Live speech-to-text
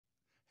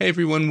Hey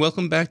everyone,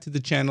 welcome back to the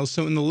channel.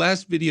 So in the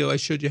last video, I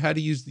showed you how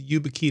to use the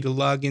Yubikey to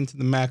log into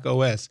the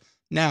macOS.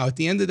 Now, at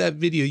the end of that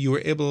video, you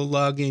were able to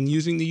log in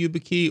using the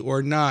Yubikey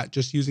or not,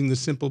 just using the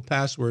simple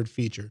password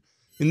feature.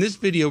 In this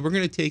video, we're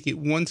going to take it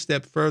one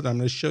step further. I'm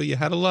going to show you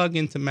how to log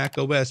into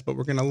macOS, but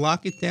we're going to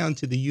lock it down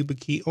to the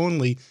Yubikey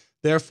only,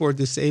 therefore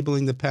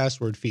disabling the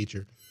password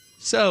feature.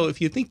 So if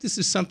you think this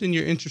is something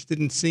you're interested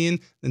in seeing,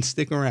 then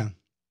stick around.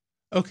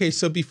 Okay,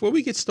 so before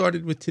we get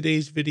started with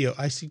today's video,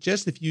 I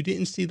suggest if you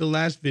didn't see the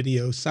last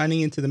video, signing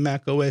into the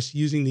macOS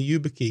using the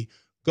Yubikey,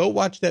 go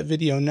watch that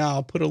video now.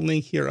 I'll put a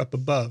link here up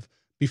above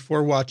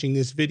before watching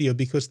this video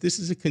because this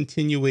is a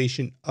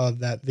continuation of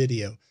that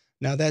video.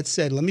 Now that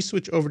said, let me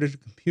switch over to the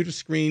computer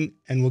screen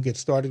and we'll get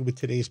started with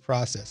today's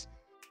process.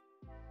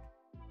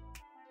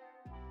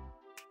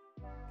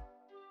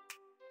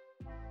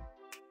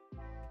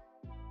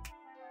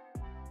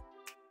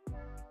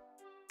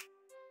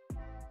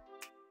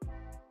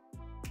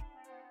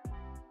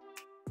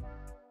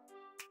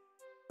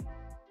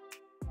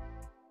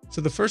 So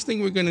the first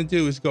thing we're going to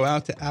do is go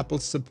out to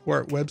Apple's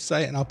support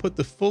website, and I'll put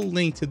the full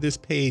link to this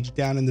page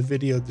down in the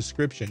video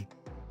description.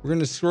 We're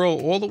going to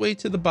scroll all the way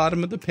to the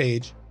bottom of the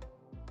page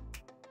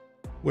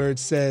where it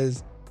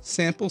says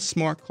sample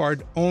smart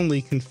card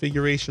only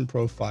configuration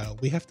profile.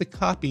 We have to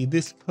copy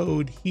this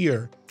code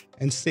here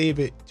and save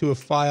it to a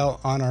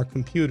file on our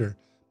computer.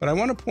 But I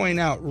want to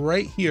point out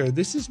right here,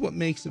 this is what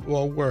makes it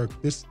all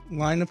work. This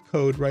line of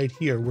code right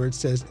here where it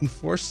says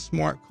enforce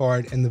smart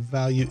card and the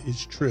value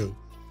is true.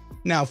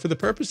 Now, for the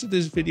purpose of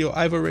this video,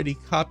 I've already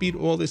copied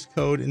all this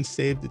code and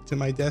saved it to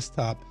my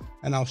desktop,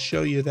 and I'll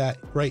show you that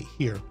right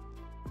here.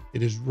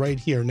 It is right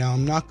here. Now,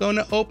 I'm not going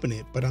to open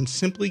it, but I'm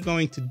simply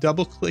going to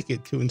double click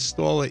it to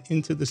install it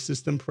into the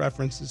System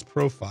Preferences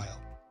profile.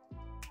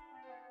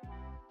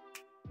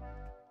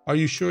 Are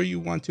you sure you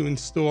want to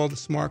install the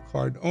smart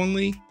card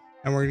only?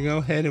 And we're going to go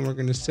ahead and we're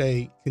going to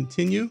say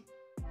continue.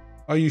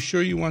 Are you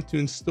sure you want to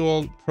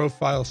install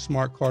profile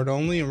smart card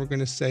only? And we're going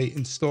to say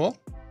install.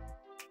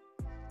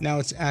 Now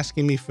it's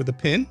asking me for the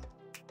PIN.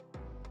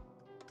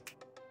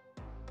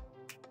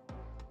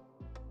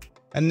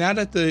 And now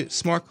that the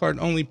smart card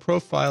only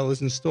profile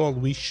is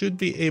installed, we should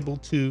be able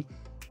to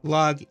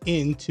log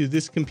into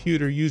this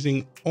computer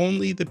using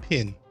only the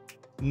PIN,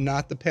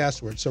 not the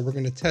password. So we're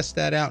going to test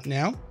that out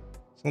now.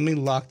 So let me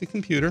lock the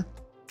computer.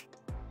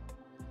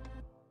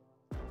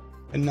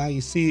 And now you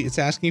see it's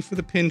asking for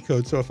the PIN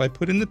code. So if I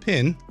put in the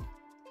PIN,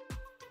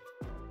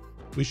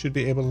 we should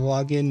be able to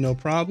log in, no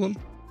problem.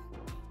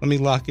 Let me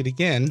lock it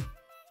again.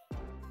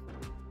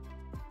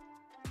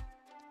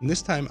 And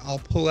this time I'll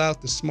pull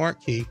out the smart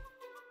key.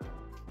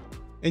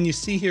 And you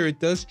see here it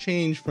does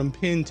change from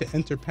PIN to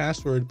enter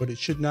password, but it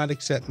should not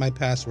accept my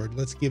password.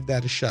 Let's give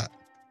that a shot.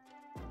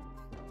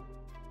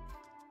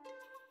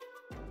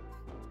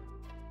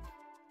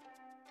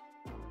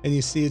 And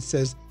you see it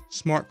says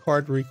smart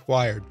card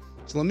required.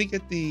 So let me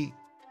get the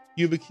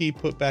Yubikey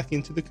put back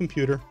into the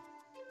computer.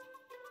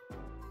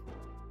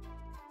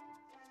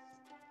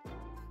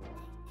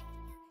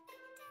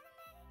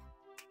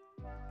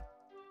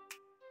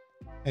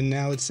 And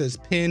now it says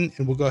PIN,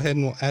 and we'll go ahead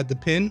and we'll add the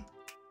PIN.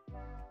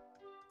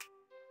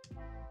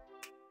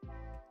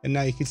 And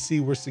now you can see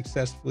we're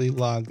successfully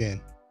logged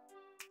in.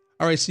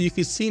 All right, so you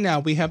can see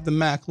now we have the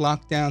Mac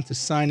locked down to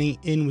signing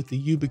in with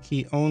the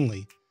Yubikey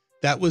only.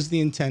 That was the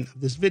intent of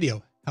this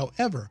video.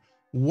 However,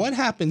 what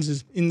happens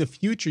is in the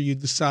future you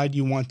decide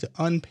you want to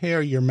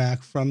unpair your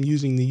Mac from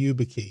using the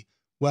Yubikey.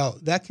 Well,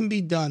 that can be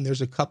done.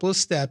 There's a couple of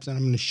steps, and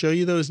I'm going to show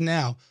you those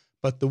now.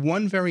 But the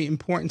one very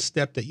important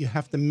step that you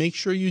have to make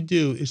sure you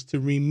do is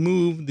to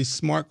remove the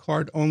smart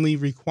card only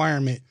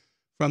requirement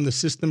from the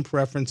System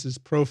Preferences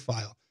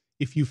profile.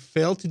 If you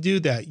fail to do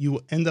that, you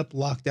will end up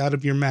locked out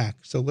of your Mac.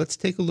 So let's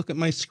take a look at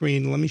my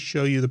screen. Let me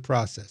show you the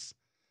process.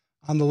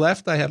 On the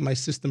left, I have my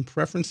System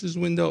Preferences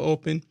window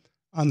open.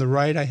 On the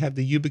right, I have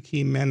the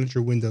Yubikey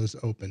Manager windows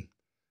open.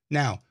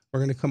 Now, we're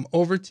going to come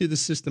over to the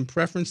System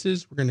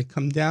Preferences. We're going to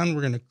come down.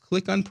 We're going to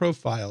click on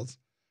Profiles.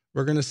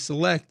 We're going to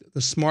select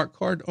the smart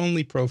card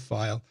only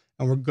profile,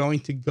 and we're going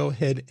to go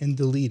ahead and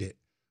delete it.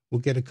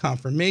 We'll get a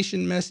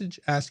confirmation message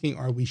asking,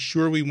 are we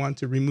sure we want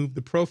to remove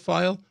the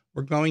profile?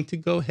 We're going to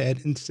go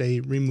ahead and say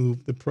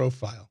remove the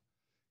profile.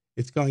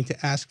 It's going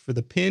to ask for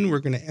the PIN. We're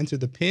going to enter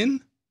the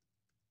PIN.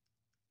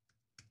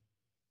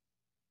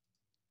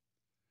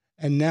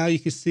 And now you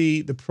can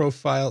see the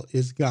profile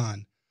is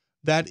gone.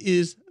 That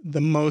is the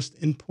most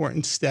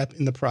important step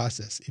in the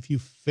process. If you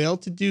fail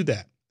to do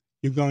that,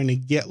 you're going to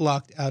get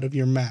locked out of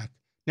your Mac.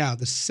 Now,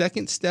 the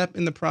second step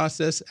in the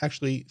process,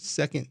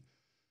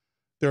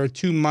 there are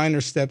two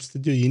minor steps to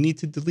do. You need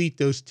to delete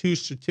those two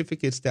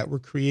certificates that were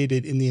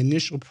created in the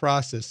initial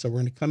process. So we're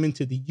going to come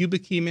into the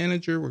Yubikey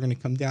Manager. We're going to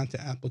come down to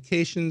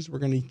Applications. We're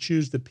going to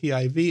choose the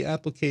PIV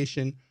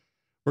application.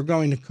 We're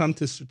going to come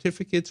to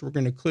Certificates. We're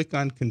going to click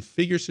on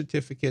Configure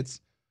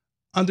Certificates.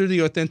 Under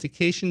the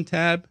Authentication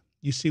tab,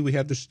 you see we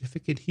have the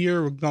certificate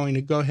here. We're going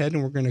to go ahead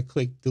and we're going to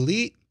click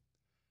Delete.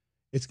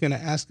 It's going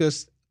to ask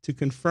us to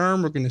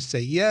confirm. We're going to say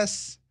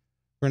yes.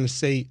 We're going to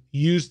say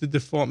use the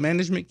default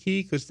management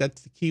key because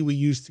that's the key we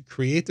use to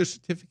create the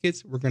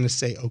certificates. We're going to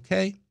say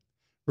OK.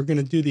 We're going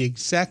to do the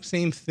exact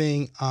same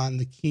thing on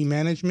the key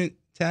management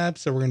tab.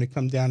 So we're going to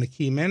come down to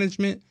key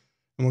management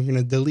and we're going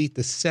to delete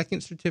the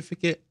second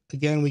certificate.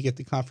 Again, we get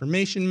the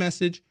confirmation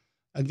message.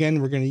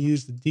 Again, we're going to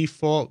use the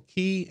default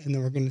key and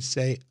then we're going to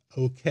say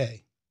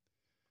OK.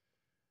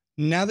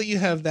 Now that you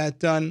have that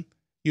done,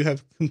 you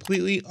have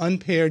completely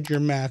unpaired your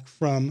Mac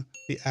from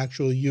the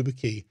actual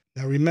Yubikey.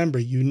 Now remember,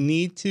 you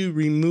need to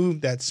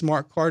remove that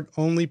smart card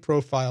only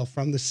profile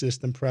from the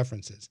system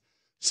preferences.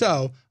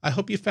 So I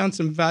hope you found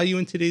some value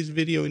in today's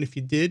video, and if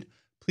you did,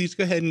 please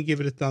go ahead and give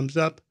it a thumbs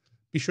up.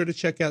 Be sure to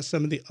check out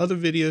some of the other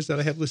videos that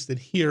I have listed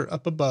here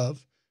up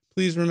above.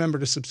 Please remember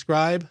to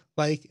subscribe,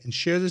 like, and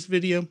share this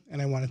video,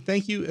 and I want to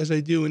thank you, as I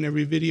do in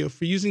every video,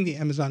 for using the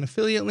Amazon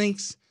affiliate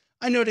links.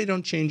 I know they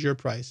don't change your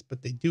price,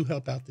 but they do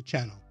help out the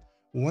channel.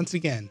 Once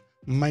again,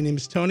 my name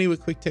is Tony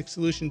with Quick Tech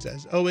Solutions.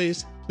 As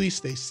always, please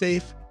stay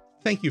safe.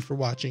 Thank you for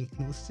watching,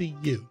 and we'll see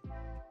you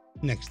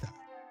next time.